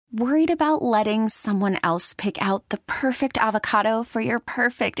Worried about letting someone else pick out the perfect avocado for your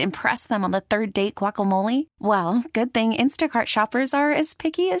perfect impress them on the third date guacamole? Well, good thing Instacart shoppers are as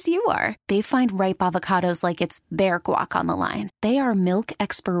picky as you are. They find ripe avocados like it's their guac on the line. They are milk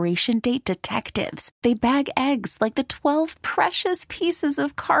expiration date detectives. They bag eggs like the 12 precious pieces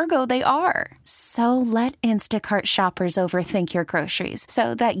of cargo they are. So let Instacart shoppers overthink your groceries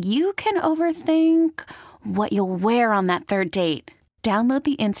so that you can overthink what you'll wear on that third date. Download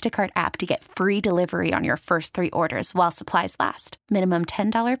the Instacart app to get free delivery on your first 3 orders while supplies last. Minimum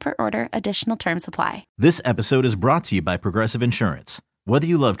 $10 per order. Additional terms apply. This episode is brought to you by Progressive Insurance. Whether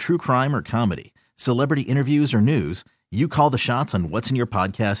you love true crime or comedy, celebrity interviews or news, you call the shots on what's in your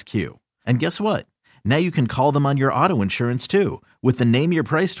podcast queue. And guess what? Now you can call them on your auto insurance too with the Name Your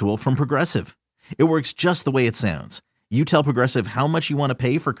Price tool from Progressive. It works just the way it sounds. You tell Progressive how much you want to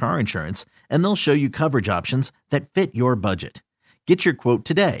pay for car insurance, and they'll show you coverage options that fit your budget. Get your quote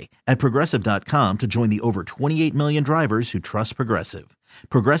today at Progressive.com to join the over 28 million drivers who trust Progressive.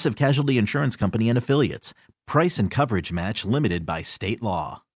 Progressive Casualty Insurance Company and Affiliates. Price and coverage match limited by state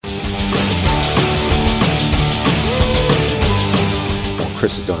law. Well,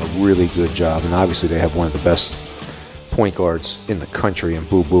 Chris has done a really good job, and obviously they have one of the best point guards in the country in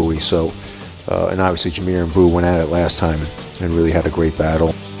Boo Buie. So, and obviously Jahmir and Boo went at it last time and really had a great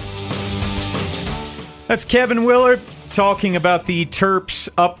battle. That's Kevin Willard talking about the Terps'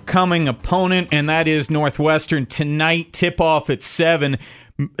 upcoming opponent, and that is Northwestern tonight. Tip-off at 7.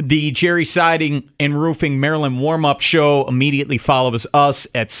 The Jerry Siding and Roofing Maryland warm-up show immediately follows us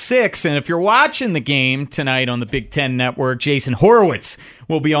at 6. And if you're watching the game tonight on the B10 Network, Jason Horowitz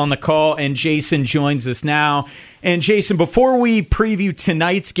will be on the call, and Jason joins us now. And Jason, before we preview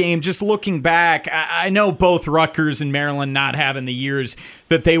tonight's game, just looking back, I know both Rutgers and Maryland not having the years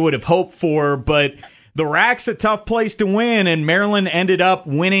that they would have hoped for, but the RAC's a tough place to win, and Maryland ended up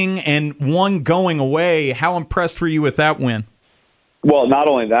winning and one going away. How impressed were you with that win? Well, not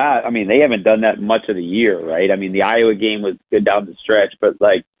only that, I mean, they haven't done that much of the year, right? I mean, the Iowa game was good down the stretch, but,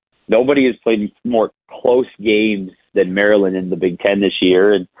 like, nobody has played more close games than Maryland in the Big Ten this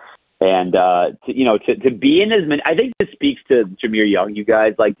year. And to be in as many – I think this speaks to Jahmir Young, you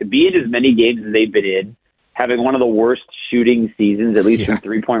guys. Like, to be in as many games as they've been in, having one of the worst shooting seasons, at least from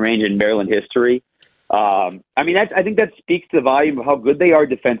three-point range in Maryland history – I think that speaks to the volume of how good they are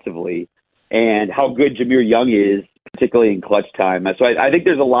defensively and how good Jahmir Young is, particularly in clutch time. So I think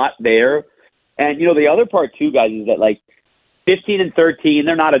there's a lot there. And, the other part, too, guys, is that, like, 15-13,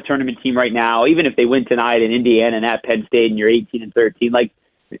 they're not a tournament team right now. Even if they win tonight in Indiana and at Penn State and you're 18-13, like,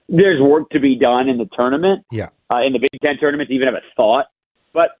 there's work to be done in the tournament. Yeah. In the Big Ten tournament to even have a thought.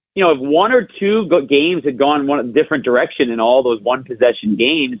 But, if one or two games had gone one different direction in all those one-possession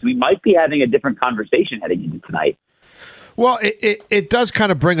games, we might be having a different conversation heading into tonight. Well, it does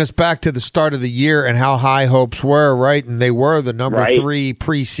kind of bring us back to the start of the year and how high hopes were, right? And they were the number 3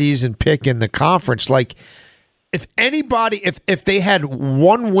 preseason pick in the conference. Like, if anybody, if they had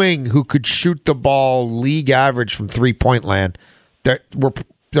one wing who could shoot the ball league average from three-point land,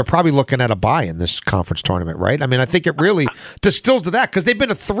 they're probably looking at a bye in this conference tournament, right? I mean, I think it really distills to that because they've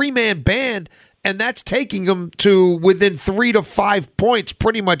been a 3-man band, and that's taking them to within 3 to 5 points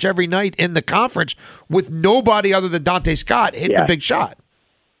pretty much every night in the conference with nobody other than Dante Scott hitting a big shot.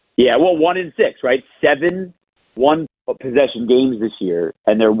 Yeah, well, 1-6, right? 7 one-possession games this year,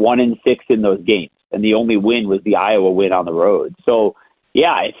 and they're 1-6 in those games, and the only win was the Iowa win on the road. So,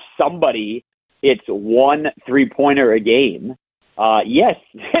 yeah, if somebody hits 1 3-pointer a game, yes,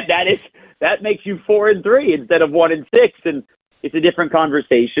 that makes you 4-3 instead of 1-6, and it's a different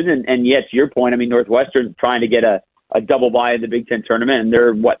conversation. And yet, to your point, I mean, Northwestern's trying to get a double bye in the Big Ten tournament, and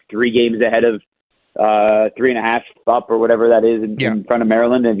they're 3 games ahead of 3.5 up or whatever that is in front of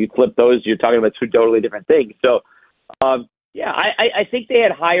Maryland. And if you flip those, you're talking about 2 totally different things. So, I think they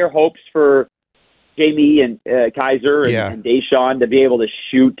had higher hopes for Jamie and Kaiser and Deshaun to be able to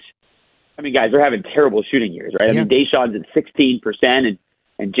shoot. I mean, guys, they're having terrible shooting years, right? I mean, Deshaun's at 16%,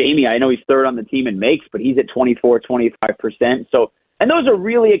 and Jamie, I know he's third on the team in makes, but he's at 24-25%. So, and those are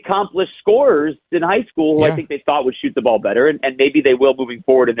really accomplished scorers in high school who I think they thought would shoot the ball better, and maybe they will moving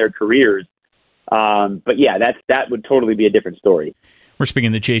forward in their careers. But yeah, that would totally be a different story. We're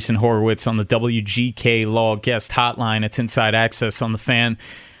speaking to Jason Horowitz on the WGK Law Guest Hotline. It's Inside Access on the Fan.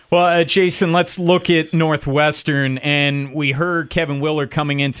 Well, Jason, let's look at Northwestern, and we heard Kevin Willard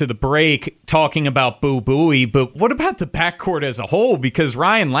coming into the break talking about Boo Buie, but what about the backcourt as a whole? Because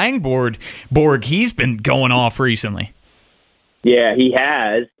Ryan Langborg, he's been going off recently. Yeah, he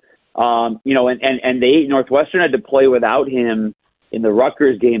has. And Northwestern had to play without him in the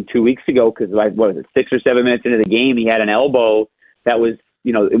Rutgers game 2 weeks ago because, 6 or 7 minutes into the game, he had an elbow that was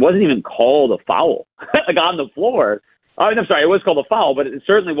it wasn't even called a foul like on the floor. I'm sorry, it was called a foul, but it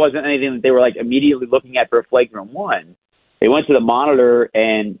certainly wasn't anything that they were like immediately looking at for a flagrant one. They went to the monitor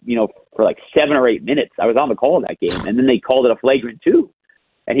and, for like 7 or 8 minutes, I was on the call of that game, and then they called it a flagrant 2.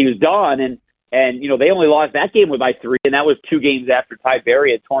 And he was done, and they only lost that game by 3, and that was 2 games after Ty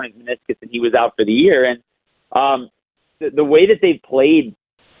Berry had torn his meniscus and he was out for the year. And the way that they've played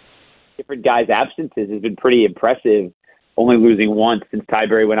different guys' absences has been pretty impressive, only losing once since Ty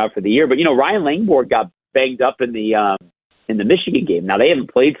Berry went out for the year. But, Ryan Langborg got banged up in the Michigan game. Now, they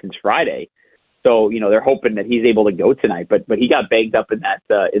haven't played since Friday. So, they're hoping that he's able to go tonight, but he got banged up in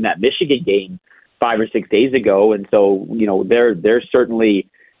that Michigan game 5 or 6 days ago, and so they're certainly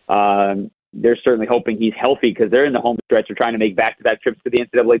hoping he's healthy because they're in the home stretch of trying to make back-to-back trips to the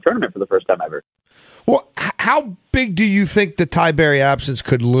NCAA tournament for the first time ever. Well, how big do you think the Ty Berry absence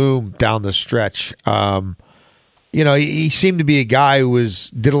could loom down the stretch? He seemed to be a guy who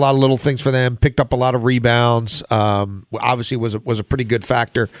did a lot of little things for them, picked up a lot of rebounds. Obviously, was a pretty good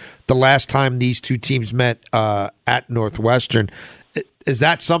factor the last time these two teams met at Northwestern. Is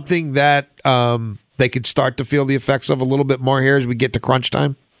that something that they could start to feel the effects of a little bit more here as we get to crunch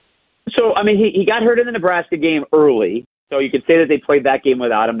time? So, he got hurt in the Nebraska game early. So you could say that they played that game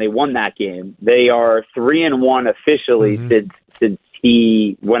without him. They won that game. They are 3-1 officially since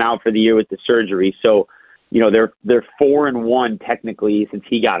he went out for the year with the surgery. So, they're 4-1 technically since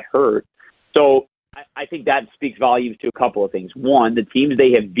he got hurt. So I think that speaks volumes to a couple of things. One, the teams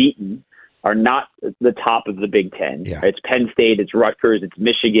they have beaten are not the top of the Big Ten. Yeah. It's Penn State, it's Rutgers, it's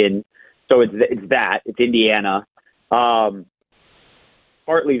Michigan. So it's Indiana. Partly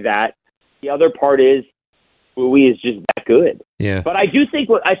that. The other part is Bowie is just that good. Yeah. But I think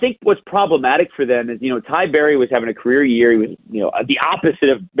what's problematic for them is, Ty Berry was having a career year. He was, the opposite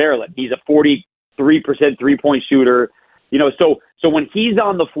of Maryland. He's a 43% 3-point shooter. So when he's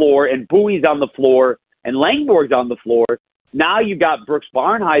on the floor and Bowie's on the floor and Langborg's on the floor, now you've got Brooks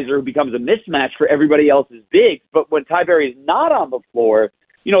Barnhizer who becomes a mismatch for everybody else's bigs. But when Ty Berry is not on the floor,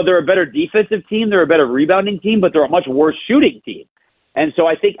 they're a better defensive team, they're a better rebounding team, but they're a much worse shooting team. And so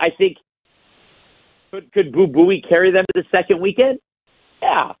I think could Bowie carry them to the second weekend?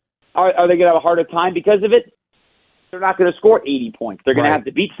 Yeah. Are they going to have a harder time because of it? They're not going to score 80 points. They're going to have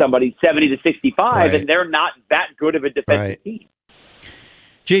to beat somebody 70-65, and they're not that good of a defensive team.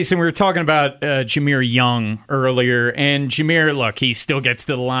 Jason, we were talking about Jahmir Young earlier, and Jahmir, look, he still gets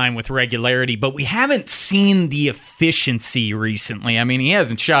to the line with regularity, but we haven't seen the efficiency recently. He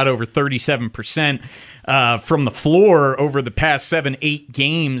hasn't shot over 37% from the floor over the past 7-8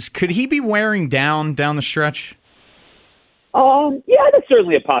 games. Could he be wearing down the stretch? Yeah, that's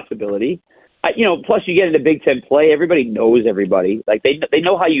certainly a possibility. Plus you get into Big Ten play, everybody knows everybody. Like they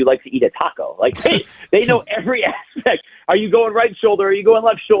know how you like to eat a taco. Like they know every aspect. Are you going right shoulder? Are you going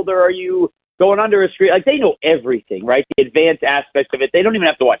left shoulder? Are you going under a screen? Like they know everything, right? The advanced aspects of it. They don't even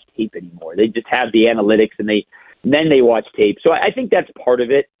have to watch tape anymore. They just have the analytics and then they watch tape. So I think that's part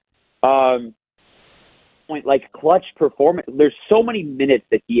of it. Like clutch performance. There's so many minutes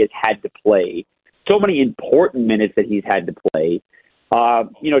that he has had to play. So many important minutes that he's had to play.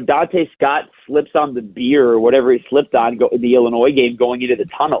 Dante Scott slips on the beer or whatever he slipped on in the Illinois game going into the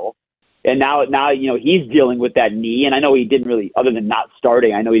tunnel. And now, he's dealing with that knee. And I know he didn't really, other than not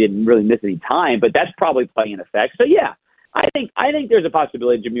starting, I know he didn't really miss any time, but that's probably playing an effect. So yeah, I think there's a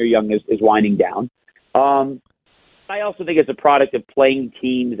possibility Jahmir Young is winding down. I also think it's a product of playing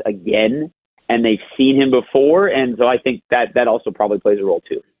teams again, and they've seen him before. And so I think that also probably plays a role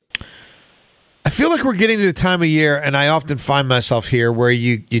too. I feel like we're getting to the time of year, and I often find myself here where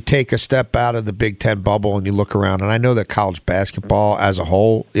you take a step out of the Big Ten bubble and you look around, and I know that college basketball as a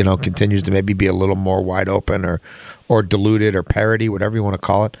whole, continues to maybe be a little more wide open or diluted or parity, whatever you want to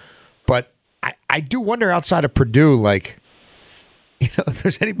call it. But I do wonder outside of Purdue, if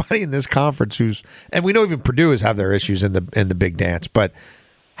there's anybody in this conference and we know even Purdue have their issues in the Big Dance, but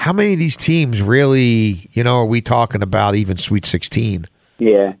how many of these teams really, are we talking about even Sweet 16?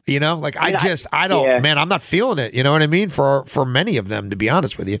 Yeah. I don't, man, I'm not feeling it. You know what I mean? For many of them, to be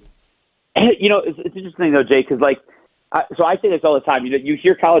honest with you. It's interesting though, Jay, because so I say this all the time. You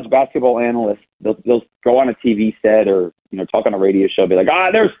hear college basketball analysts, they'll go on a TV set or, talk on a radio show, be like,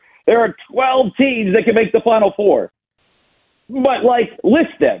 there are 12 teams that can make the Final Four. But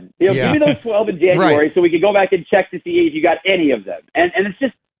list them. Give me those 12 in January so we can go back and check to see if you got any of them. And it's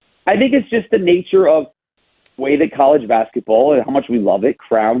just, I think it's just the nature of way that college basketball and how much we love it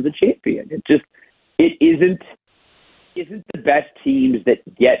crowns a champion. It isn't the best teams that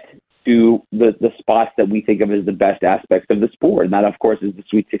get to the spots that we think of as the best aspects of the sport. And that, of course, is the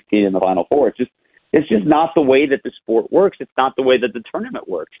Sweet 16 and the Final Four. It's just It's just not the way that the sport works. It's not the way that the tournament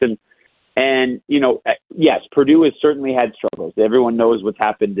works. And yes, Purdue has certainly had struggles. Everyone knows what's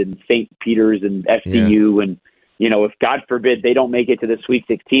happened in St. Peter's and FCU. Yeah. And, if God forbid they don't make it to the Sweet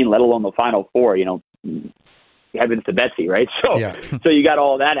 16, let alone the Final Four, heavens to Betsy, right? So, So you got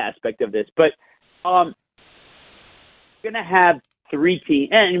all that aspect of this. But going to have 3 teams,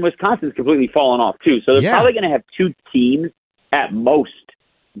 and Wisconsin's completely fallen off too. So they're probably going to have 2 teams at most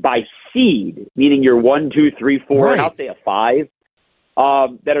by seed, meaning you're 1, 2, 3, 4, right. And I'll say a 5,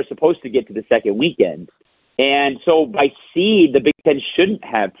 that are supposed to get to the second weekend. And so by seed, the Big Ten shouldn't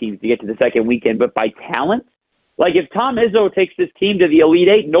have teams to get to the second weekend, but by talent, like if Tom Izzo takes this team to the Elite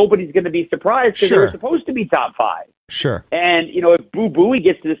 8, nobody's going to be surprised because they were supposed to be top 5. Sure. And, if Boo Buie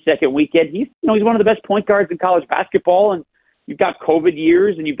gets to the second weekend, he's one of the best point guards in college basketball, and you've got COVID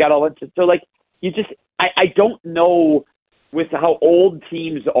years and you've got all that. So I don't know with how old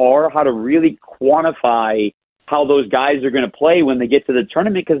teams are, how to really quantify how those guys are going to play when they get to the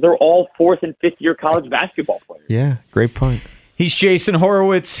tournament because they're all 4th and 5th year college basketball players. Yeah, great point. He's Jason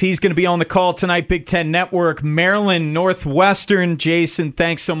Horowitz. He's going to be on the call tonight, Big Ten Network, Maryland-Northwestern. Jason,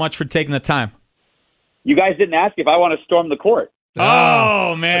 thanks so much for taking the time. You guys didn't ask if I want to storm the court.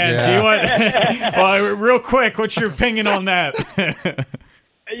 Oh, man. Yeah. Do you want? Well, real quick, what's your opinion on that?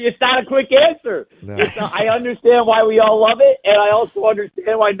 It's not a quick answer. No. I understand why we all love it, and I also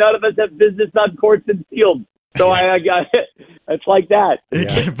understand why none of us have business on courts and fields. So I got it. It's like that.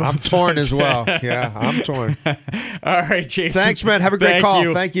 Yeah. I'm torn as well. Yeah, I'm torn. All right, Jason. Thanks, man. Have a great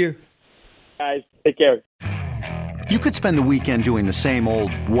call. Thank you. Guys, take care. You could spend the weekend doing the same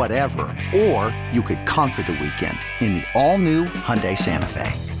old whatever, or you could conquer the weekend in the all-new Hyundai Santa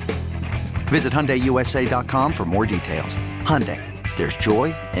Fe. Visit HyundaiUSA.com for more details. Hyundai, there's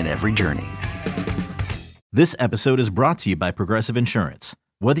joy in every journey. This episode is brought to you by Progressive Insurance.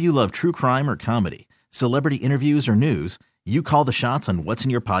 Whether you love true crime or comedy, celebrity interviews or news, you call the shots on what's in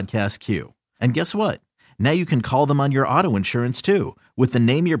your podcast queue. And guess what? Now you can call them on your auto insurance too with the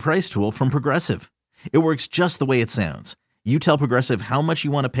Name Your Price tool from Progressive. It works just the way it sounds. You tell Progressive how much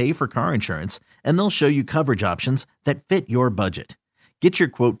you want to pay for car insurance, and they'll show you coverage options that fit your budget. Get your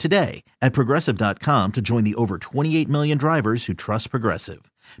quote today at Progressive.com to join the over 28 million drivers who trust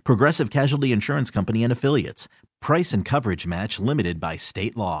Progressive. Progressive Casualty Insurance Company and Affiliates. Price and coverage match limited by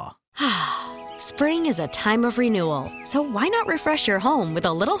state law. Spring is a time of renewal, so why not refresh your home with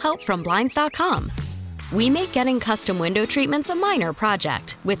a little help from Blinds.com? We make getting custom window treatments a minor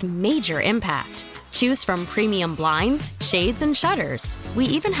project with major impact. Choose from premium blinds, shades, and shutters. We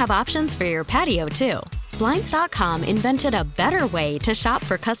even have options for your patio, too. Blinds.com invented a better way to shop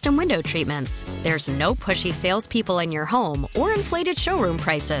for custom window treatments. There's no pushy salespeople in your home or inflated showroom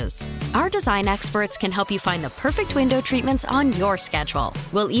prices. Our design experts can help you find the perfect window treatments on your schedule.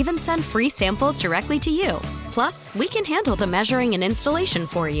 We'll even send free samples directly to you. Plus, we can handle the measuring and installation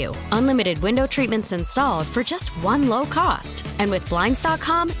for you. Unlimited window treatments installed for just one low cost. And with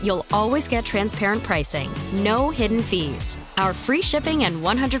Blinds.com, you'll always get transparent pricing. No hidden fees. Our free shipping and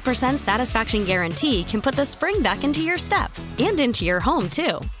 100% satisfaction guarantee can put the spring back into your step and into your home,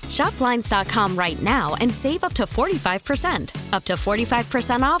 too. Shop Blinds.com right now and save up to 45%. Up to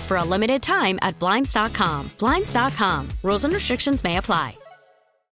 45% off for a limited time at Blinds.com. Blinds.com. Rules and restrictions may apply.